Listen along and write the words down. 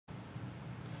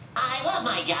I love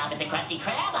my job at the Krusty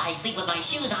Krab. I sleep with my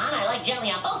shoes on. I like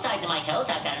jelly on both sides of my toast.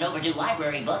 I've got an overdue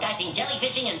library book. I think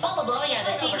jellyfishing and bubble blowing are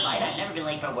the overbite. I've never been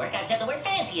late for work. I've said the word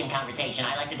fancy in conversation.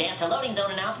 I like to dance to loading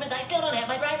zone announcements. I still don't have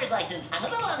my driver's license. I'm a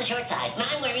little on the short side. And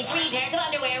I'm wearing 3 pairs of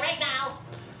underwear right now.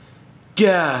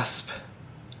 Gasp.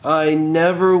 I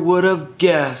never would have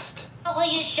guessed. Will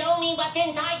you show me what's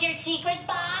inside your secret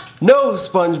box? No,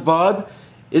 SpongeBob.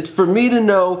 It's for me to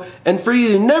know and for you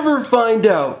to never find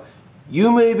out. You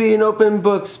may be an open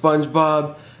book,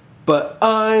 SpongeBob, but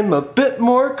I'm a bit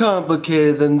more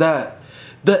complicated than that.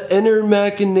 The inner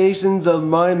machinations of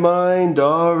my mind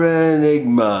are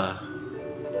Enigma.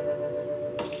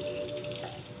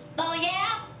 Oh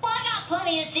yeah? Well, I got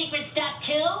plenty of secret stuff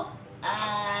too.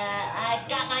 I've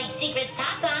got my secret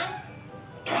socks on.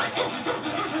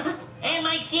 And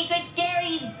my secret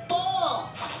Gary's bowl.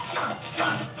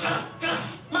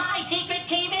 My secret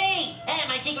TV. And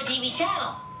my secret TV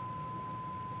channel.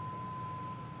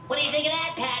 What do you think of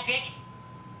that, Pat?